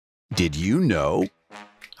Did you know?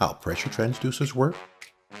 How pressure transducers work?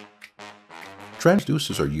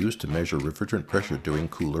 Transducers are used to measure refrigerant pressure during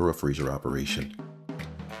cooler or freezer operation.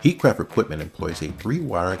 Heatcraft equipment employs a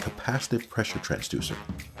 3-wire capacitive pressure transducer.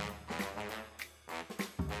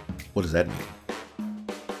 What does that mean?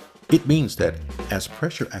 It means that as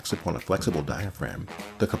pressure acts upon a flexible diaphragm,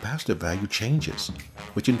 the capacitive value changes,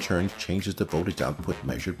 which in turn changes the voltage output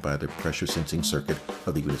measured by the pressure sensing circuit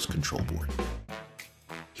of the unit's control board.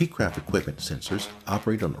 Heatcraft equipment sensors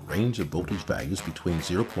operate on a range of voltage values between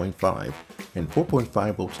 0.5 and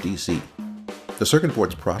 4.5 volts DC. The circuit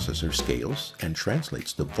board's processor scales and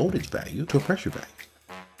translates the voltage value to a pressure value.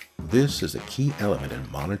 This is a key element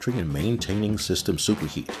in monitoring and maintaining system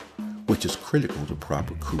superheat, which is critical to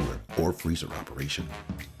proper cooler or freezer operation.